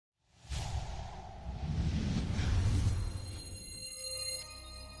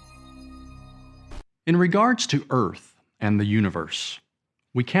In regards to Earth and the universe,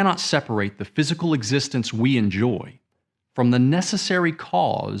 we cannot separate the physical existence we enjoy from the necessary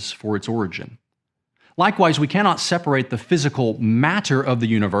cause for its origin. Likewise, we cannot separate the physical matter of the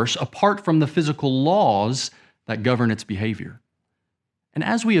universe apart from the physical laws that govern its behavior. And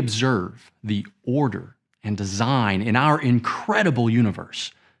as we observe the order and design in our incredible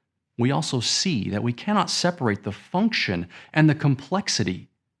universe, we also see that we cannot separate the function and the complexity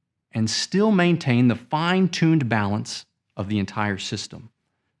and still maintain the fine-tuned balance of the entire system.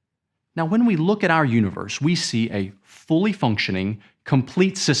 Now, when we look at our universe, we see a fully functioning,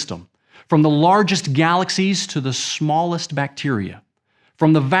 complete system, from the largest galaxies to the smallest bacteria,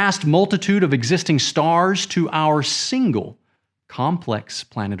 from the vast multitude of existing stars to our single complex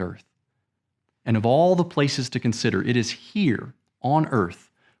planet Earth. And of all the places to consider, it is here on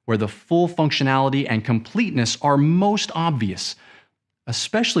Earth where the full functionality and completeness are most obvious,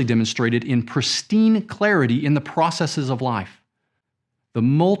 especially demonstrated in pristine clarity in the processes of life. The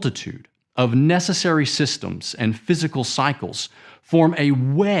multitude of necessary systems and physical cycles form a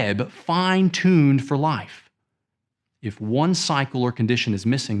web fine-tuned for life. If one cycle or condition is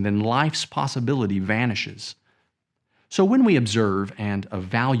missing, then life's possibility vanishes. So when we observe and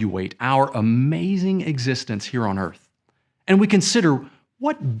evaluate our amazing existence here on Earth, and we consider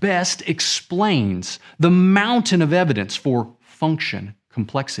what best explains the mountain of evidence for function,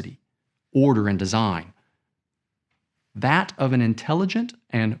 complexity, order, and design, that of an intelligent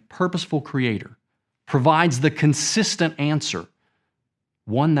and purposeful creator provides the consistent answer,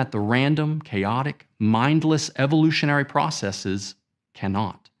 one that the random, chaotic, mindless evolutionary processes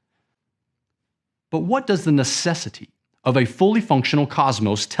cannot. But what does the necessity of a fully functional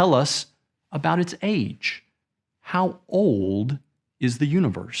cosmos tell us about its age? How old is the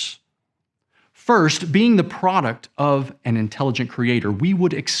universe? First, being the product of an intelligent creator, we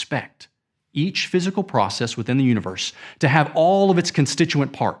would expect each physical process within the universe to have all of its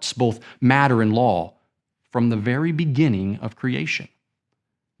constituent parts, both matter and law, from the very beginning of creation.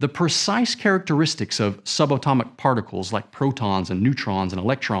 The precise characteristics of subatomic particles like protons and neutrons and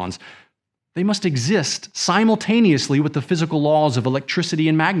electrons, they must exist simultaneously with the physical laws of electricity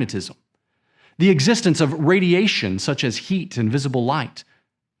and magnetism. The existence of radiation, such as heat and visible light,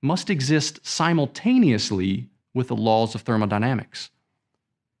 must exist simultaneously with the laws of thermodynamics.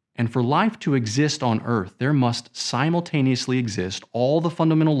 And for life to exist on Earth, there must simultaneously exist all the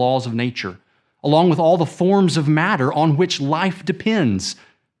fundamental laws of nature, along with all the forms of matter on which life depends,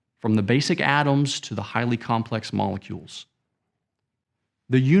 from the basic atoms to the highly complex molecules.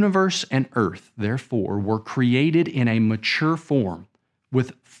 The universe and Earth, therefore, were created in a mature form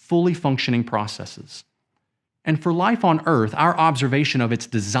with fully functioning processes. And for life on Earth, our observation of its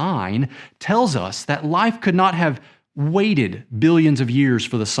design tells us that life could not have waited billions of years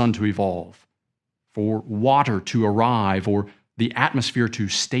for the sun to evolve, for water to arrive, or the atmosphere to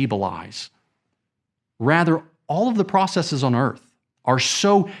stabilize. Rather, all of the processes on Earth are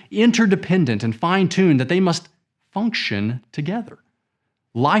so interdependent and fine-tuned that they must function together.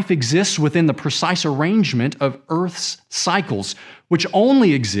 Life exists within the precise arrangement of Earth's cycles, which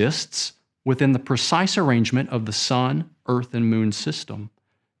only exists within the precise arrangement of the sun, earth, and moon system,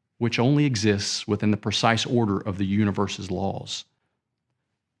 which only exists within the precise order of the universe's laws.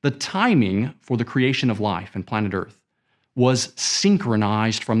 The timing for the creation of life and planet Earth was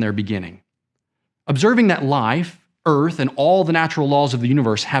synchronized from their beginning. Observing that life, Earth, and all the natural laws of the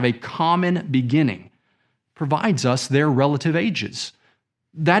universe have a common beginning provides us their relative ages.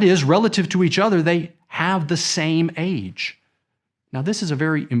 That is, relative to each other, they have the same age. Now, this is a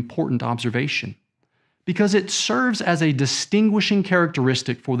very important observation because it serves as a distinguishing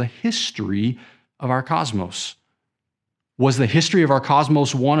characteristic for the history of our cosmos. Was the history of our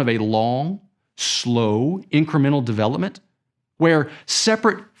cosmos one of a long, slow, incremental development where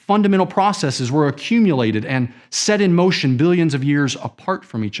separate fundamental processes were accumulated and set in motion billions of years apart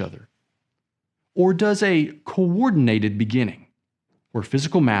from each other? Or does a coordinated beginning, where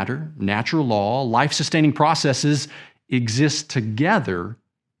physical matter, natural law, life-sustaining processes exist together,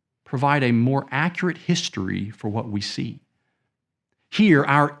 provide a more accurate history for what we see? Here,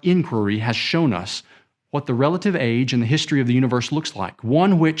 our inquiry has shown us what the relative age and the history of the universe looks like,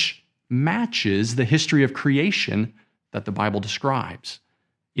 one which matches the history of creation that the Bible describes.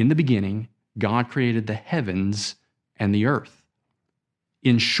 In the beginning, God created the heavens and the earth.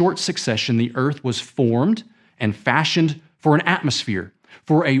 In short succession, the earth was formed and fashioned for an atmosphere,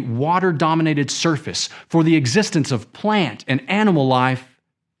 for a water-dominated surface, for the existence of plant and animal life,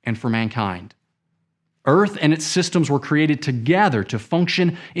 and for mankind. Earth and its systems were created together to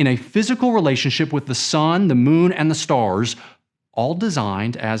function in a physical relationship with the sun, the moon, and the stars, all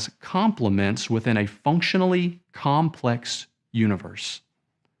designed as complements within a functionally complex universe.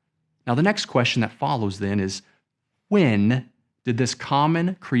 Now, the next question that follows then is, when did this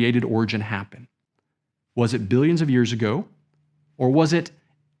common created origin happen? Was it billions of years ago, or was it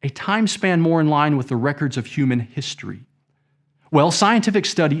a time span more in line with the records of human history? Well, scientific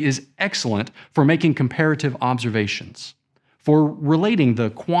study is excellent for making comparative observations, for relating the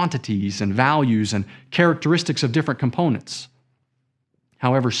quantities and values and characteristics of different components.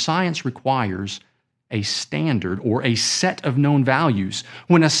 However, science requires a standard or a set of known values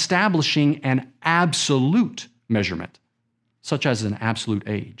when establishing an absolute measurement, such as an absolute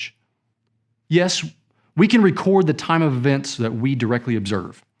age. Yes, we can record the time of events that we directly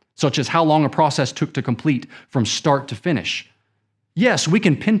observe, such as how long a process took to complete from start to finish. Yes, we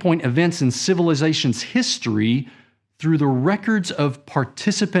can pinpoint events in civilization's history through the records of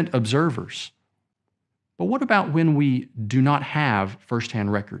participant observers. But what about when we do not have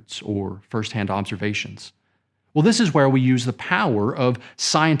firsthand records or firsthand observations? Well, this is where we use the power of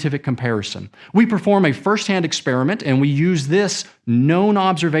scientific comparison. We perform a firsthand experiment and we use this known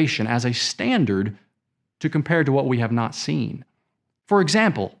observation as a standard to compare to what we have not seen. For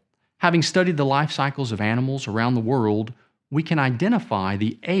example, having studied the life cycles of animals around the world, we can identify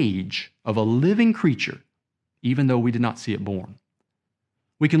the age of a living creature, even though we did not see it born.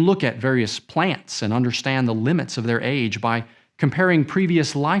 We can look at various plants and understand the limits of their age by comparing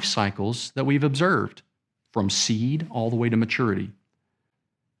previous life cycles that we've observed, from seed all the way to maturity.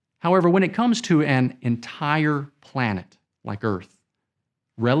 However, when it comes to an entire planet like Earth,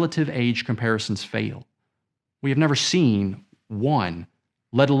 relative age comparisons fail. We have never seen one,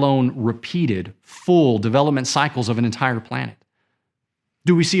 let alone repeated, full development cycles of an entire planet.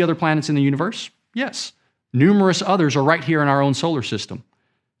 Do we see other planets in the universe? Yes. Numerous others are right here in our own solar system.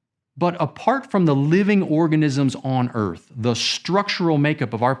 But apart from the living organisms on Earth, the structural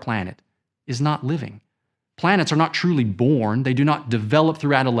makeup of our planet is not living. Planets are not truly born, they do not develop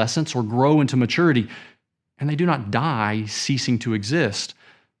through adolescence or grow into maturity, and they do not die, ceasing to exist.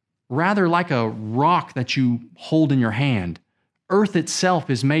 Rather, like a rock that you hold in your hand, Earth itself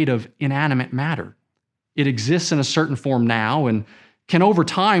is made of inanimate matter. It exists in a certain form now and can over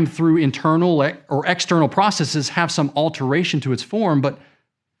time, through internal or external processes, have some alteration to its form, but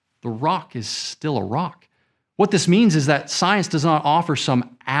the rock is still a rock. What this means is that science does not offer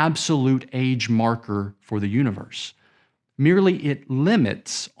some absolute age marker for the universe. Merely it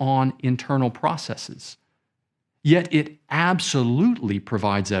limits on internal processes. Yet it absolutely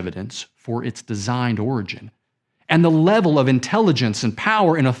provides evidence for its designed origin and the level of intelligence and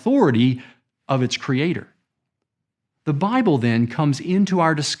power and authority of its creator. The Bible then comes into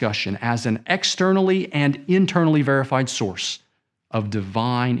our discussion as an externally and internally verified source of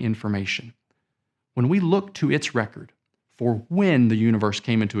divine information. When we look to its record for when the universe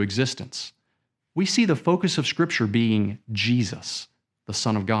came into existence, we see the focus of Scripture being Jesus, the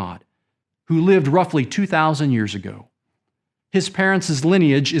Son of God, who lived roughly 2,000 years ago. His parents'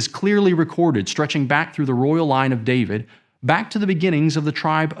 lineage is clearly recorded, stretching back through the royal line of David, back to the beginnings of the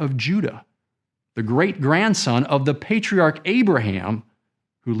tribe of Judah, the great-grandson of the patriarch Abraham,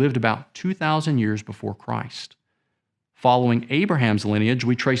 who lived about 2,000 years before Christ. Following Abraham's lineage,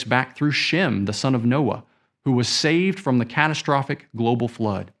 we trace back through Shem, the son of Noah, who was saved from the catastrophic global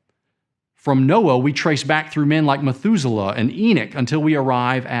flood. From Noah, we trace back through men like Methuselah and Enoch until we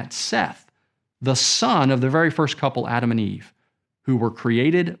arrive at Seth, the son of the very first couple, Adam and Eve, who were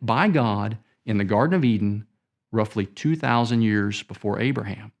created by God in the Garden of Eden roughly 2,000 years before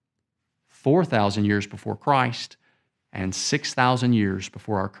Abraham, 4,000 years before Christ, and 6,000 years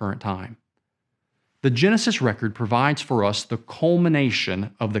before our current time. The Genesis record provides for us the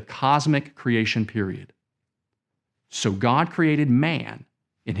culmination of the cosmic creation period. So God created man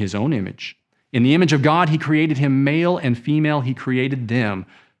in his own image. In the image of God, he created him, male and female, he created them.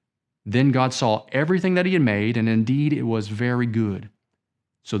 Then God saw everything that he had made, and indeed it was very good.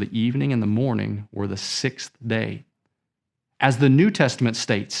 So the evening and the morning were the sixth day. As the New Testament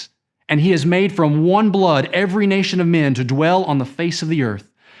states, and he has made from one blood every nation of men to dwell on the face of the earth,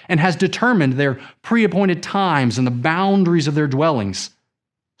 and has determined their pre-appointed times and the boundaries of their dwellings,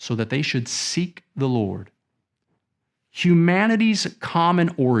 so that they should seek the Lord. Humanity's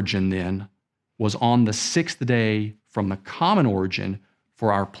common origin, then, was on the sixth day from the common origin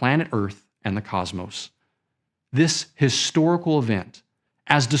for our planet Earth and the cosmos. This historical event,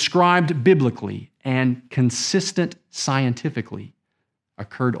 as described biblically and consistent scientifically,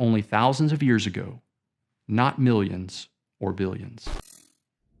 occurred only thousands of years ago, not millions or billions.